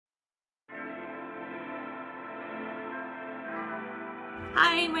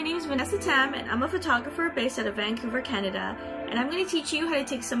Hi, my name is Vanessa and I'm a photographer based out of Vancouver, Canada, and I'm going to teach you how to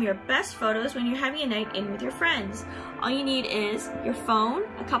take some of your best photos when you're having a night in with your friends. All you need is your phone,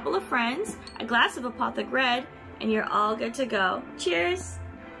 a couple of friends, a glass of Apothic Red, and you're all good to go. Cheers!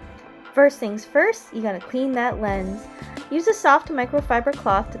 First things first, you gotta clean that lens. Use a soft microfiber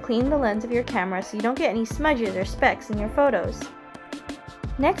cloth to clean the lens of your camera so you don't get any smudges or specks in your photos.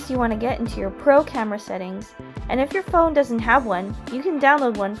 Next, you want to get into your Pro camera settings, and if your phone doesn't have one, you can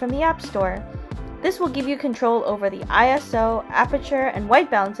download one from the App Store. This will give you control over the ISO, aperture, and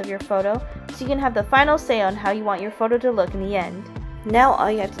white balance of your photo, so you can have the final say on how you want your photo to look in the end. Now all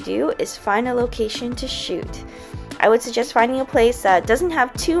you have to do is find a location to shoot. I would suggest finding a place that doesn't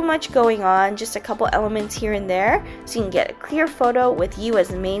have too much going on, just a couple elements here and there, so you can get a clear photo with you as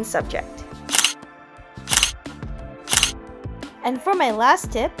the main subject. And for my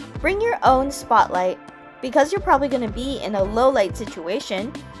last tip, bring your own spotlight. Because you're probably going to be in a low light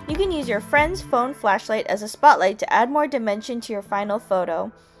situation, you can use your friend's phone flashlight as a spotlight to add more dimension to your final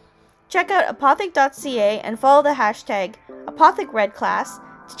photo. Check out apothic.ca and follow the hashtag ApothicRedClass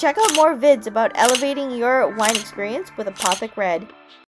to check out more vids about elevating your wine experience with Apothic Red.